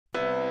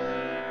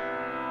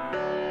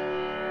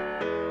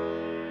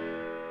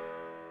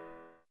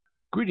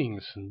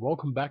Greetings and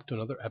welcome back to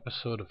another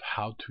episode of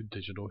How to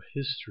Digital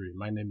History.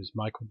 My name is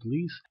Michael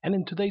DeLeese, and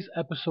in today's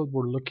episode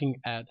we're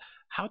looking at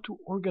how to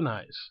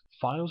organize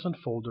files and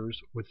folders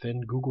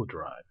within Google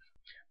Drive.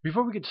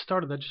 Before we get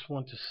started, I just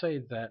want to say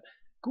that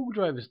Google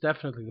Drive is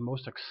definitely the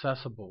most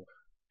accessible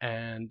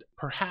and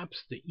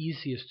perhaps the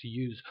easiest to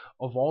use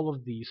of all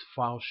of these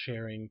file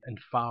sharing and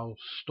file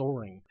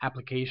storing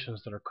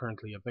applications that are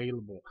currently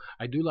available.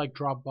 I do like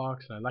Dropbox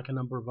and I like a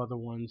number of other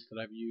ones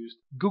that I've used.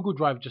 Google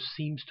Drive just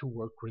seems to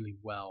work really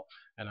well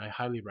and I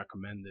highly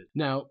recommend it.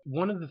 Now,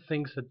 one of the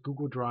things that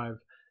Google Drive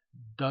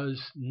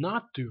does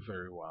not do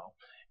very well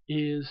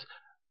is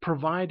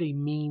provide a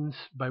means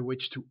by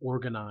which to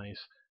organize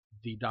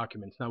the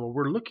documents. Now, what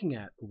we're looking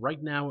at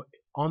right now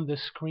on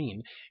this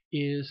screen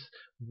is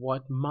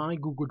what my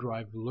Google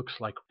Drive looks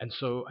like. And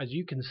so as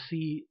you can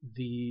see,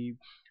 the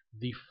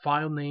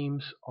file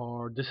names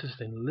are, this is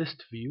in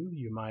list view.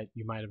 You might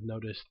have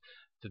noticed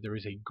that there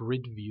is a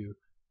grid view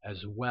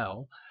as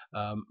well.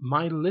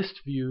 My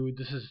list view,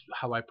 this is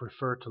how I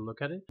prefer to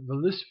look at it. The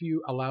list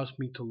view allows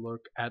me to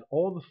look at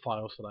all the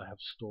files that I have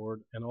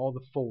stored and all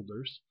the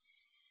folders,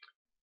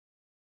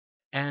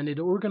 and it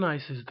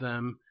organizes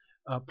them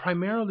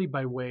primarily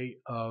by way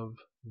of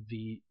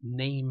the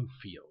name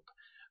field.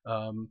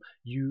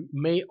 You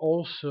may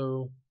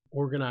also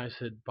organize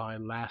it by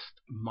last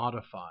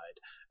modified,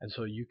 and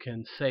so you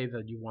can say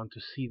that you want to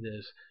see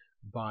this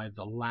by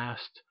the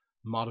last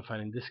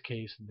modified. In this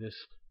case, this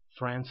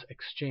France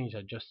Exchange.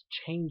 I just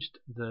changed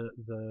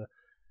the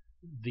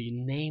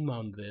name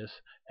on this,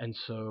 and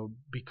so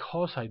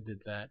because I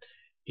did that,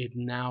 it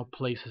now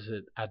places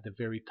it at the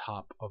very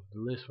top of the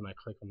list when I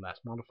click on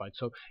last modified.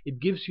 So it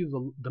gives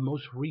you the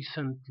most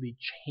recently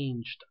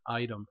changed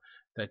item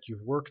that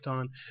you've worked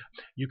on.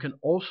 You can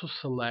also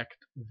select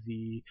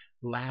the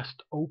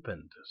last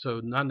opened, so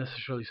not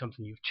necessarily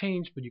something you've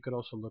changed, but you could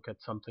also look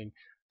at something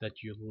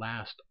that you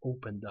last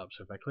opened up.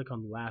 So if I click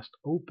on last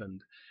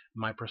opened,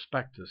 my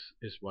prospectus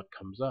is what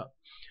comes up.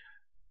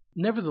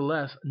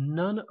 Nevertheless,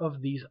 none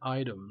of these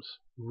items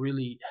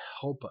really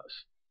help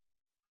us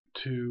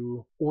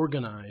to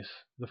organize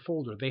the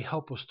folder. They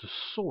help us to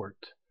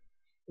sort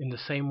in the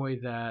same way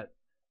that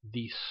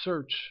the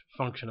search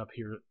function up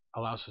here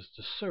allows us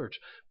to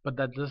search, but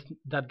that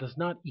does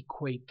not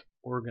equate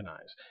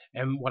organize.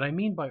 And what I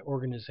mean by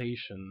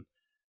organization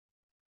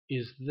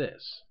is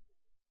this.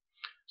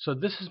 So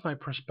this is my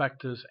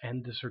prospectus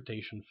and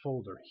dissertation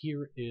folder.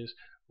 Here is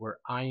where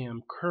I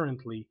am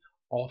currently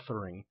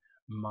authoring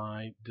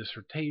my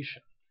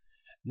dissertation.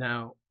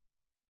 Now,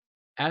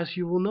 as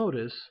you will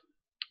notice,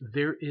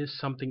 there is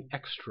something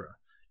extra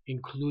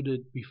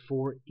included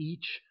before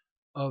each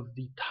of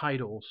the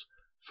titles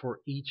for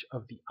each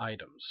of the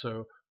items.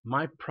 So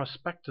my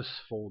prospectus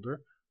folder,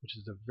 which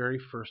is the very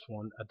first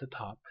one at the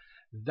top,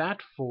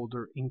 that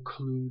folder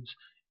includes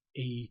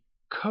a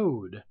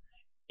code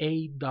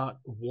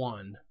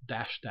A.1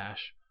 --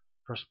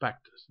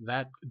 prospectus.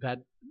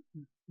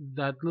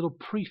 That little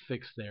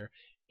prefix there,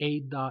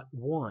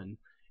 A.1,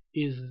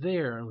 is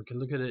there, and we can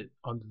look at it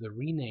under the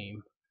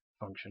rename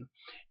function,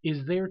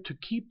 is there to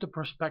keep the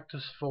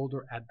prospectus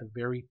folder at the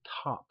very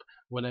top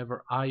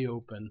whenever I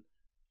open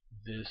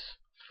this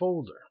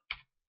folder.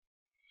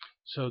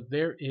 So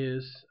there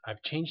is,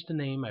 I've changed the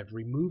name, I've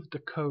removed the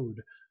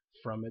code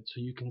from it,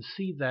 so you can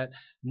see that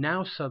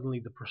now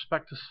suddenly the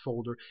prospectus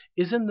folder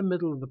is in the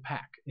middle of the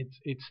pack.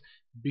 It's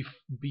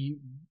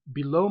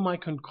below my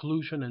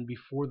conclusion and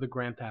before the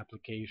grant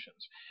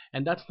applications,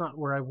 and that's not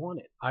where I want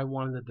it. I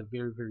want it at the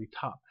very, very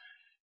top.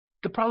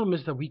 The problem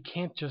is that we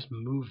can't just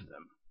move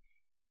them.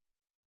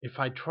 If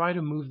I try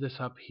to move this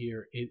up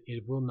here,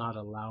 it will not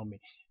allow me.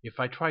 If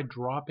I try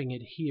dropping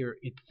it here,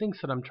 it thinks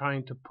that I'm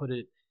trying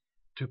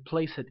to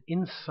place it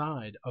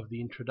inside of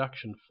the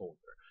introduction folder,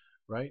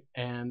 right?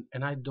 And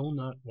I do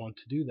not want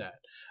to do that.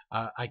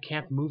 I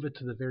can't move it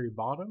to the very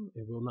bottom.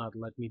 It will not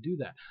let me do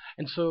that.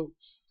 And so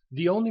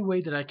the only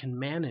way that I can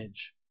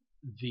manage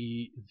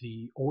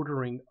the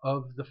ordering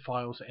of the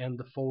files and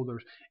the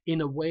folders in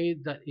a way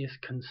that is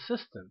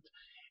consistent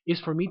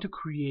is for me to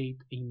create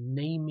a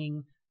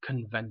naming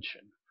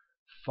convention.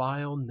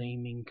 File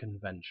naming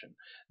convention.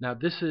 Now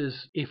this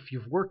is, if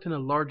you've worked in a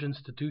large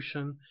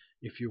institution,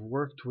 if you've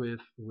worked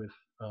with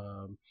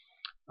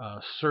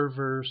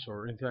servers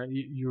or anything like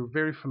that, you're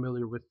very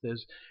familiar with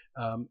this.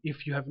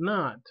 If you have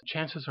not,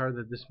 chances are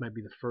that this might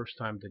be the first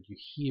time that you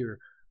hear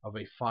of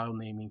a file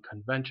naming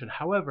convention.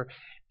 However,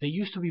 they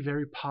used to be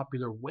very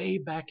popular way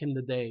back in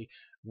the day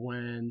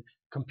when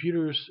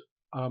computers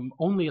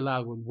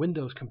when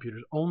Windows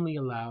computers only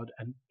allowed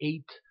an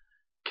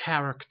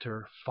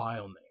 8-character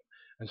file name.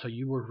 And so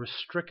you were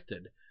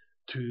restricted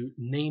to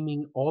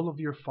naming all of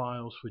your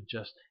files with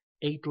just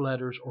 8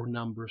 letters or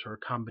numbers or a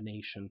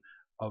combination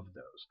of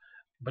those.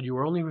 But you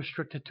were only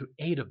restricted to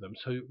 8 of them.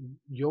 So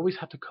you always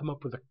had to come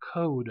up with a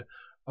code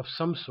of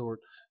some sort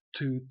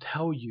to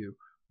tell you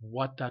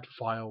what that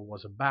file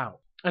was about.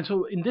 And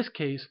so in this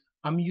case,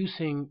 I'm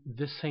using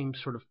this same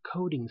sort of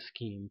coding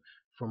scheme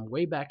from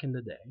way back in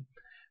the day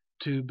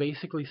to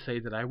basically say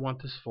that I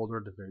want this folder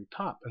at the very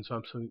top. And so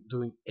I'm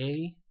doing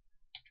A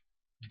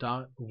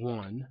dot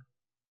 1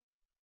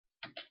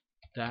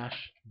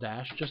 dash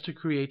dash, just to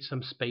create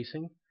some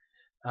spacing.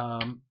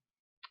 Um,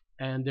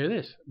 and there it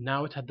is.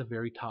 Now it's at the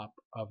very top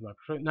of my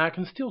project. Now I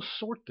can still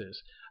sort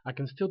this. I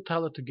can still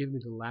tell it to give me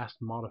the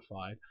last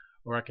modified,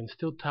 or I can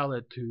still tell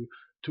it to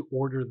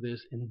order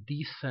this in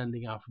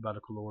descending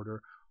alphabetical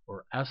order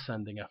or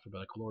ascending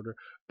alphabetical order.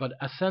 But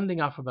ascending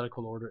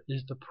alphabetical order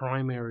is the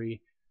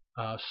primary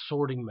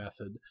sorting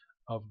method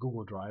of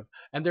Google Drive,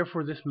 and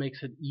therefore this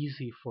makes it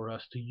easy for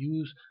us to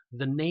use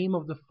the name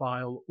of the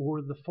file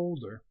or the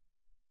folder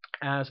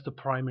as the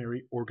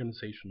primary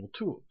organizational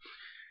tool.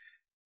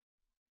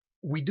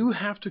 We do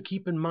have to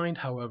keep in mind,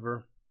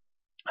 however,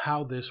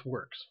 how this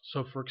works.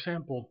 So for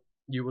example,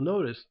 you will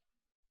notice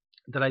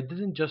that I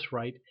didn't just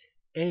write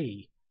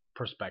a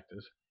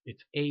prospectus,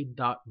 it's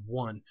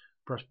a.1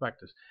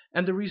 prospectus.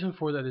 And the reason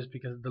for that is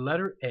because the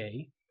letter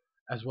A,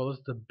 as well as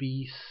the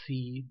B,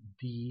 C,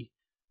 D,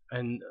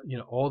 and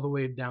all the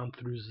way down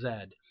through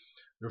Z,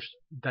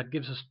 that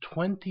gives us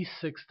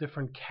 26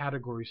 different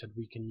categories that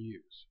we can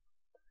use.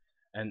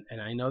 And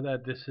I know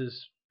that this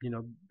is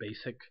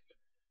basic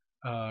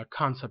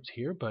concepts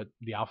here, but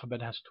the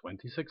alphabet has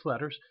 26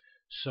 letters.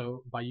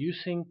 So by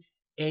using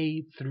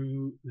A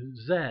through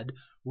Z,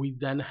 we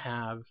then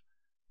have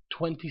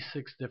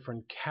 26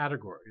 different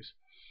categories.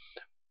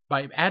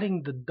 By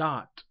adding the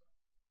dot,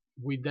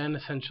 we then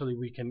essentially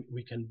we can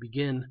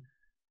begin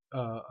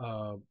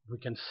we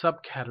can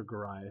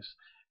subcategorize,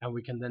 and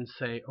we can then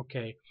say,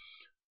 okay,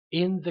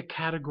 in the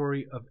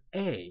category of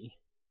A,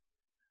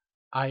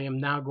 I am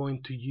now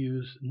going to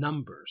use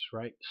numbers,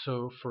 right?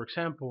 So for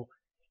example,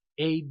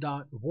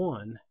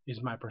 A.1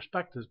 is my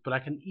prospectus, but I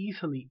can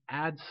easily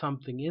add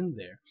something in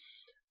there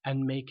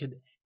and make it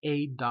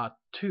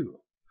A.2.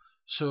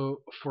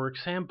 So for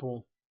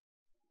example,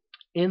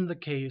 in the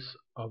case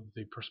of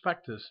the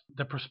prospectus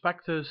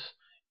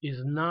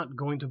is not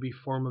going to be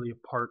formally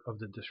a part of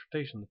the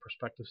dissertation. The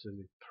prospectus is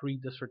a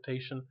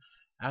pre-dissertation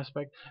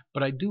aspect,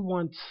 but I do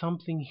want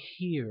something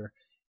here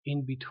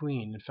in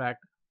between. In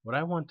fact, what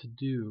I want to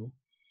do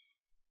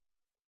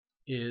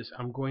is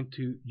I'm going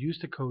to use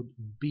the code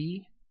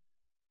B.1,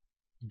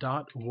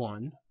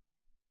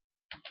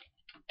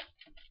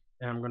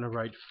 and I'm going to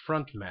write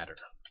front matter.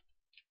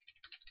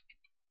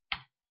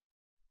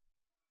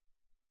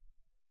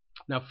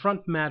 Now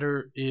front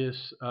matter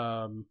is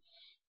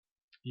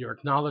your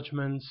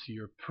acknowledgments,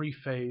 your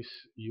preface,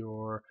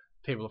 your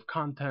table of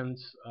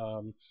contents.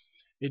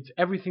 It's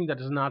everything that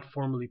is not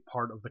formally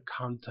part of the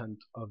content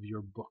of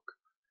your book.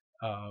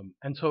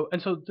 And so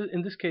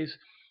in this case,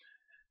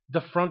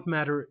 the front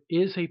matter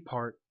is a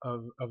part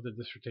of the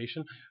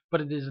dissertation,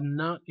 but it is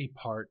not a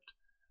part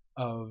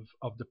of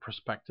the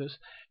prospectus.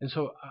 And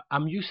so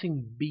I'm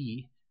using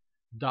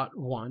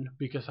B.1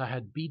 because I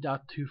had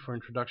B.2 for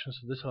introduction,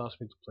 so this allows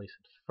me to place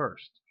it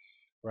first,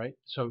 right?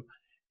 So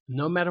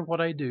no matter what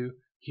I do,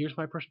 here's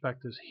my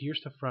prospectus,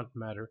 here's the front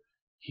matter,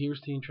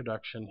 here's the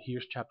introduction,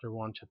 here's chapter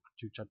 1, chapter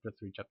 2, chapter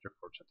 3, chapter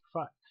 4, chapter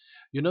 5.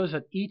 You notice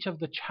that each of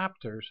the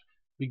chapters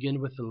begin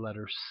with the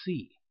letter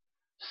C.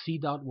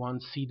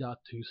 C.1,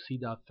 C.2,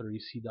 C.3,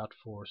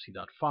 C.4,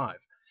 C.5,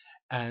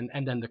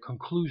 and then the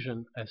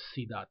conclusion as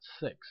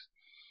C.6.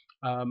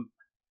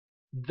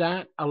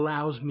 That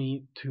allows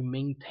me to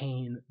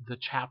maintain the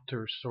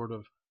chapters sort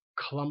of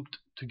clumped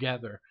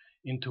together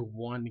into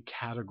one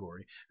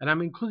category. And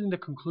I'm including the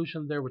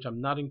conclusion there, which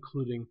I'm not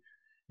including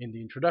in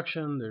the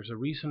introduction. There's a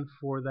reason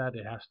for that.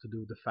 It has to do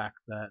with the fact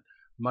that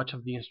much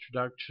of the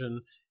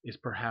introduction is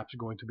perhaps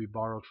going to be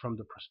borrowed from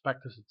the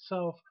prospectus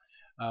itself.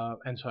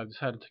 And so I've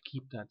decided to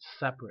keep that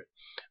separate.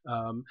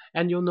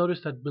 And you'll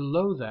notice that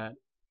below that,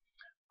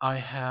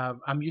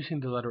 I'm using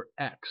the letter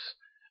X,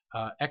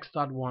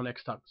 X.1,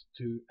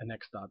 X.2, and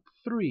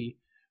X.3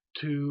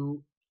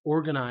 to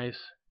organize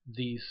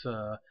these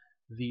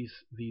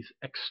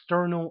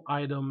external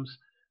items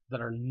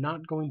that are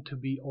not going to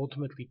be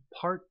ultimately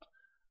part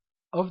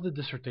of the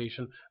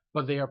dissertation,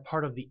 but they are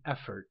part of the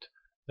effort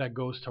that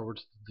goes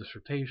towards the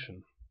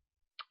dissertation.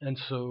 And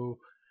so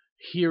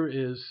here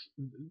is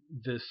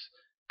this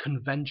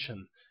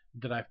convention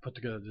that I've put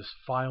together, this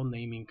file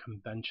naming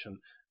convention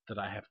that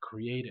I have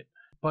created.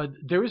 But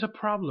there is a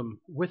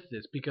problem with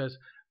this because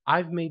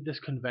I've made this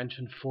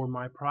convention for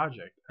my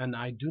project, and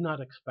I do not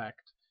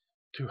expect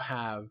to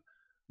have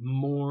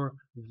more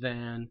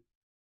than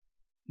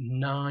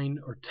 9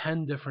 or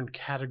 10 different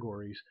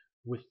categories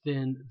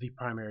within the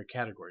primary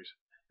categories.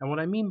 And what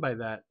I mean by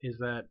that is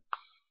that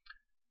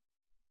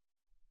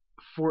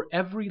for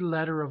every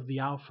letter of the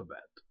alphabet,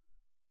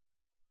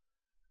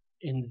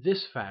 in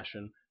this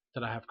fashion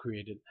that I have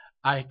created,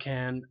 I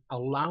can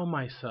allow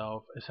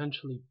myself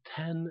essentially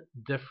 10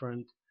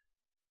 different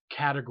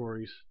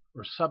categories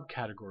or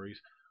subcategories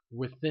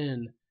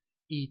within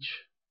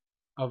each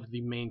of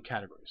the main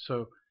categories.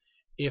 So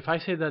if I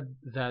say that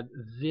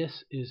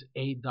this is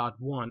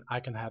A.1, I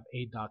can have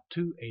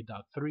A.2,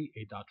 A.3,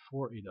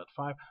 A.4,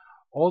 A.5,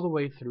 all the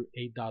way through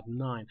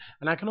A.9.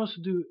 And I can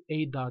also do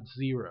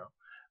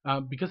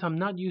A.0. Because I'm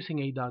not using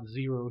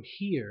A.0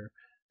 here,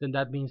 then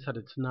that means that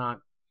it's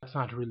not That's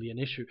not really an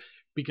issue,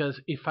 because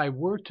if I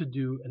were to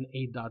do an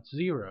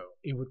a.0,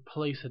 it would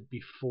place it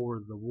before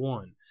the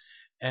 1,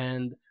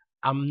 and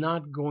I'm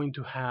not going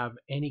to have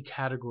any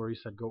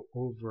categories that go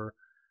over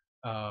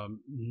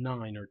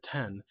 9 or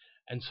 10,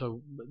 and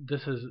so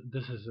this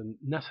is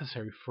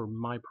necessary for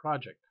my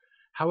project.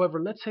 However,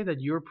 let's say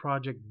that your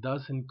project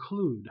does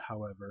include,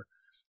 however,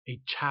 a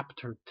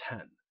chapter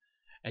 10,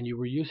 and you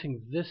were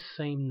using this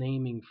same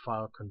naming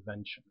file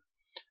convention.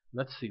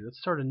 Let's see, let's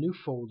start a new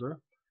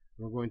folder.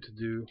 We're going to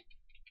do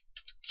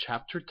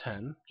chapter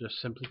 10, just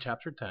simply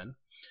chapter 10.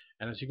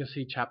 And as you can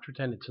see, chapter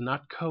 10, it's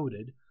not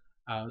coded,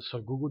 so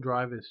Google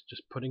Drive is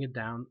just putting it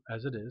down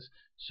as it is.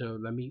 So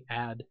let me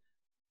add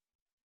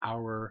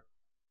our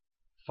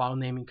file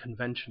naming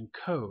convention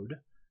code,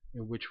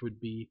 which would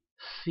be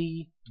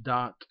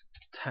c.10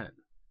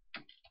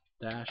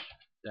 dash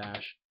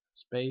dash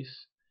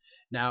space.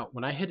 Now,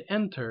 when I hit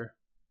enter,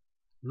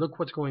 look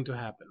what's going to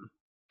happen.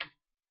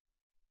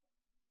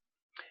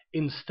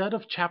 Instead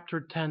of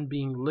chapter 10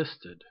 being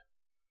listed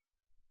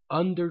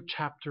under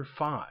chapter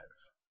 5,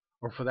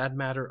 or for that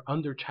matter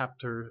under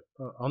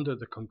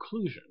the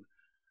conclusion,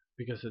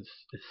 because it's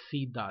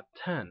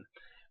c.10,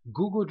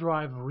 Google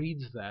Drive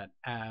reads that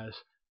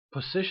as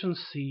position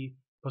C,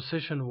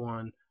 position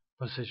 1,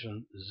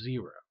 position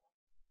 0,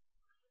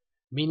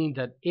 meaning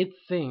that it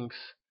thinks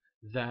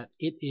that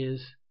it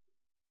is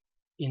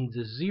in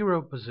the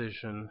 0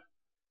 position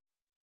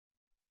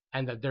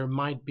and that there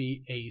might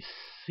be a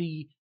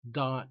c.11.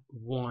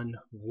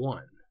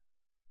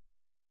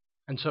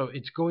 And so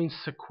it's going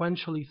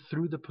sequentially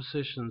through the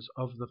positions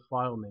of the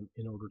file name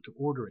in order to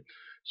order it.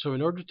 So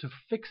in order to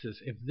fix this,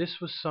 if this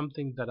was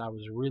something that I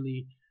was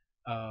really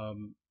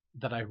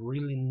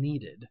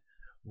needed,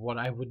 what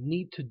I would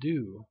need to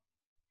do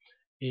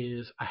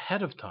is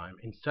ahead of time,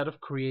 instead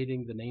of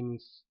creating the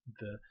names,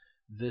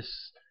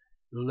 this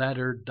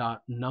letter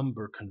dot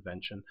number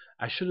convention,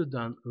 I should have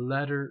done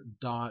letter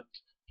dot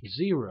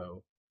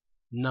 0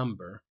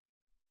 number.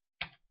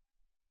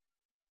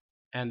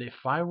 And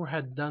if I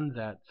had done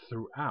that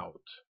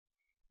throughout,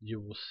 you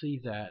will see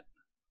that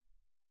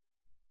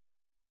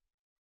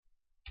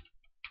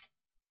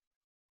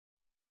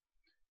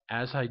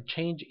as I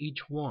change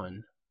each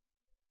one,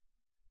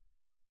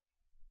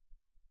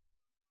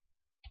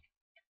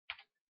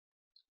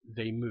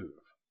 they move.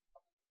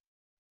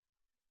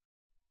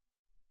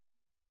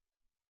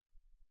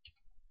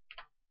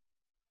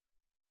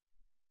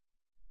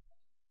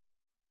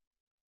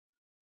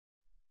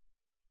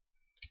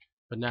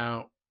 But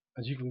now,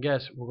 as you can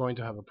guess, we're going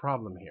to have a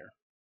problem here,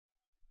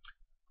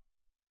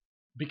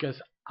 because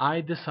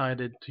I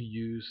decided to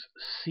use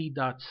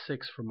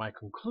c.6 for my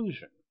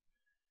conclusion.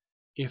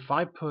 If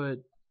I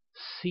put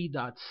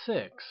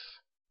c.6,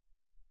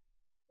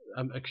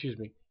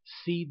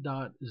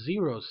 c.06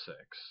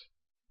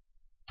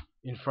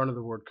 in front of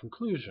the word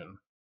conclusion,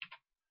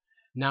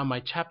 now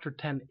my chapter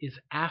 10 is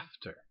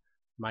after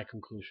my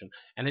conclusion,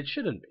 and it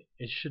shouldn't be.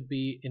 It should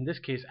be, in this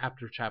case,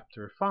 after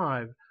chapter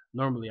 5,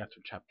 normally after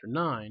chapter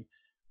 9,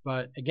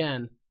 but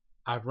again,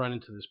 I've run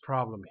into this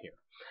problem here.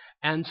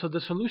 And so the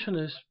solution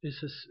is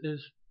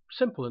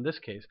simple in this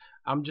case.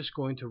 I'm just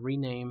going to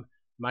rename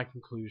my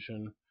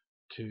conclusion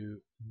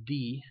to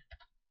D01.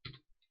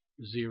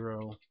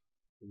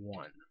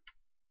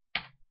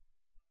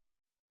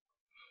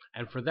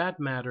 And for that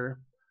matter,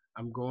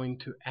 I'm going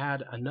to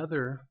add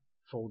another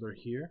folder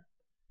here,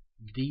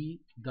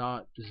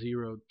 D.02,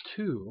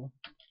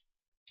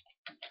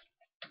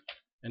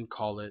 and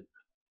call it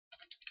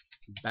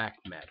back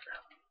matter.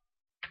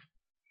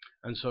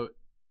 And so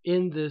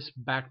in this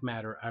back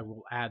matter, I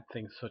will add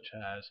things such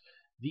as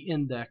the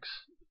index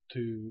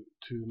to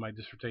my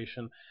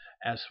dissertation,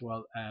 as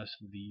well as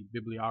the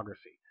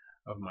bibliography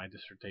of my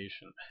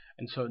dissertation.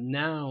 And so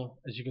now,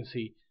 as you can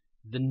see,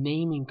 the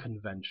naming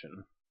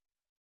convention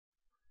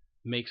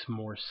makes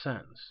more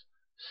sense.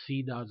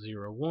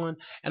 C.01,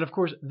 and of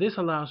course this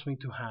allows me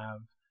to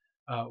have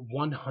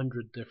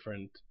 100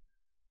 different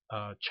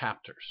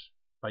chapters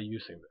by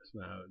using this.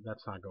 Now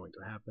that's not going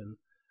to happen.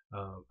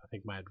 I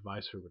think my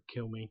advisor would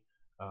kill me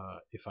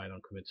if I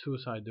don't commit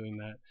suicide doing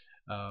that.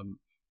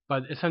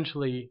 But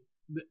essentially,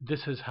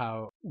 this is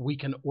how we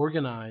can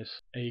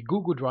organize a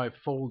Google Drive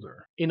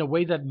folder in a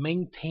way that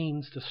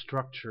maintains the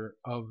structure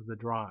of the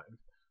drive.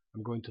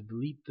 I'm going to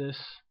delete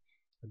this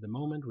at the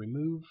moment,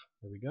 remove,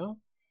 there we go.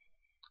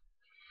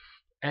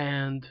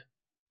 And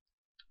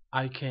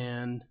I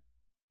can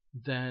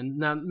then,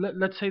 now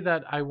let's say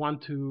that I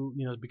want to,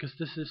 because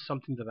this is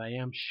something that I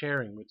am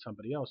sharing with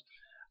somebody else,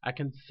 I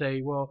can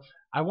say, well,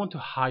 I want to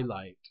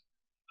highlight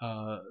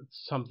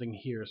something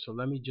here. So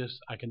let me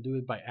I can do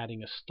it by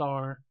adding a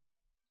star,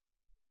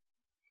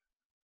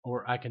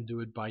 or I can do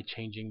it by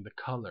changing the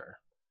color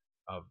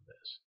of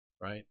this,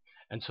 right?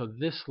 And so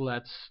this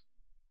lets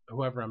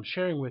whoever I'm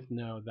sharing with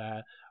know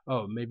that,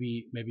 oh,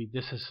 maybe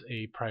this is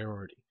a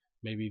priority.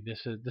 Maybe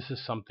this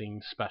is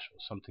something special,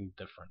 something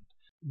different.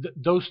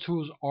 Those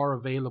tools are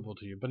available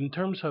to you. But in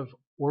terms of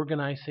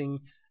organizing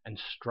and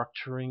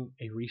structuring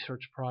a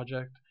research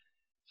project,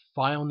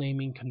 file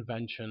naming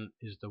convention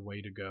is the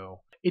way to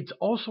go. It's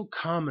also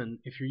common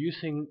if you're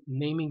using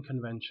naming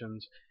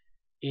conventions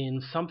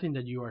in something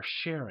that you are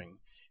sharing.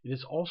 It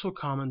is also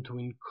common to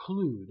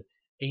include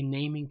a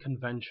naming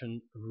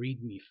convention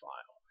README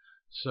file.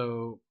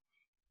 So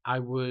I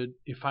would,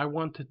 if I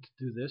wanted to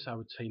do this, I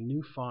would say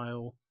new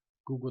file,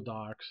 Google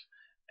Docs,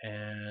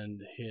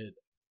 and hit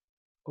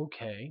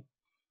OK.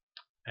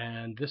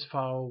 And this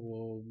file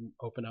will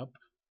open up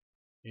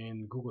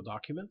in Google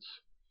Documents.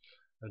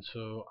 And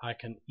so I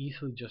can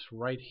easily just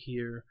write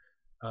here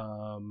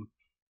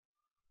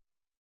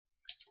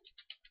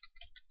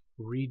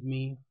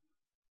README,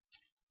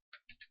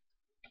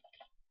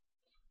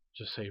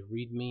 just say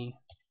README,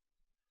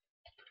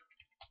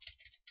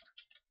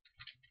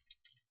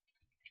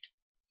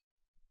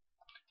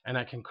 and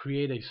I can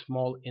create a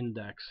small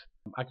index.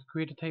 I could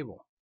create a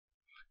table,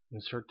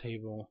 insert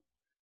table,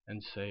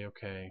 and say,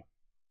 okay,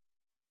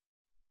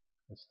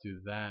 let's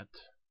do that.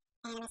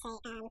 And I'm going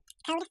to say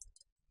code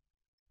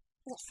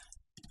use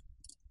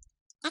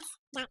x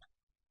dot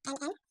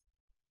nn,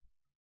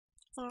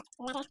 so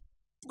letter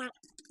dot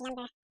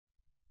number.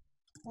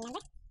 So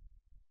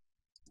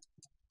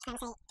I'm going to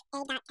say a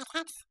dot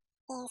xx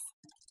is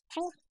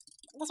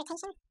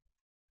pre-dissertation,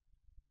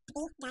 b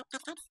dot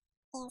xx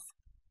is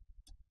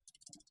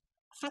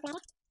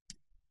subletter.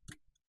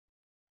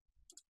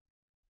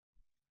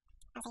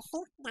 I'll say c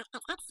dot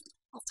xx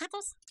is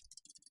chapters,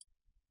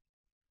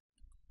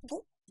 d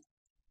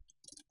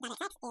dot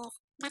xx is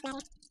back matter,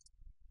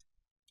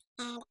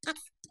 and x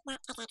dot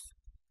xx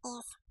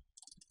is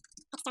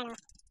external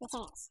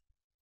materials.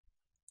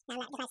 Now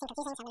this might seem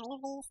confusing, so I'm going to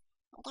remove these.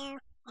 There we go,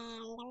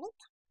 and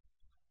delete.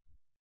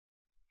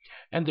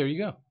 And there you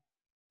go.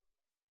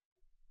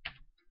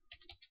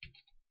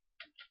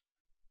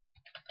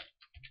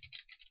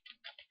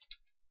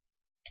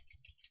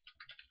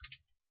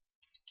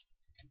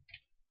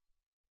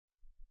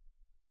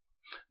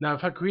 Now,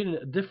 if I created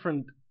a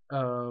different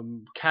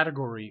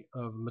category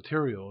of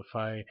material,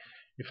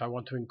 if I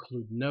want to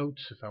include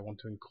notes, if I want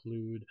to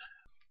include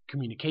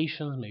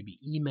communications, maybe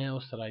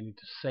emails that I need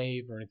to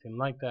save or anything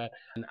like that,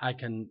 and I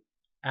can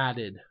add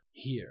it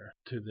here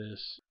to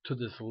this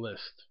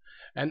list.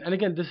 And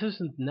again, this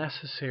isn't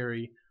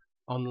necessary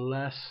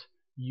unless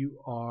you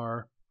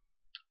are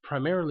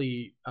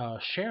primarily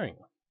sharing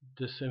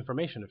this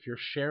information. If you're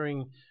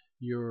sharing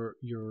your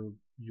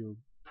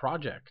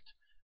project,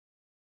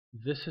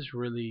 this is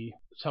really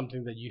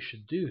something that you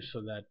should do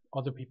so that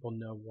other people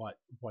know what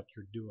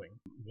you're doing,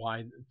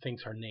 why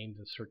things are named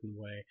a certain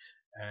way,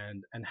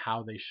 and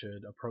how they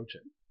should approach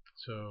it.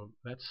 So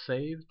that's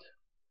saved,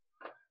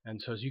 and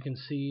so as you can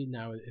see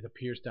now it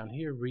appears down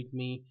here,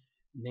 README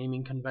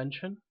naming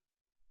convention,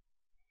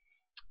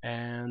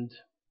 and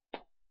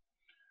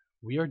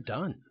we are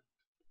done.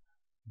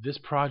 This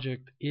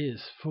project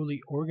is fully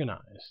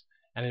organized,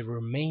 and it will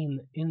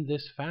remain in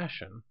this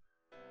fashion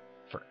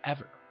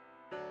forever.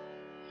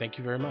 Thank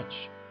you very much.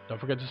 Don't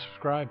forget to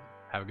subscribe.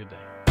 Have a good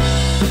day.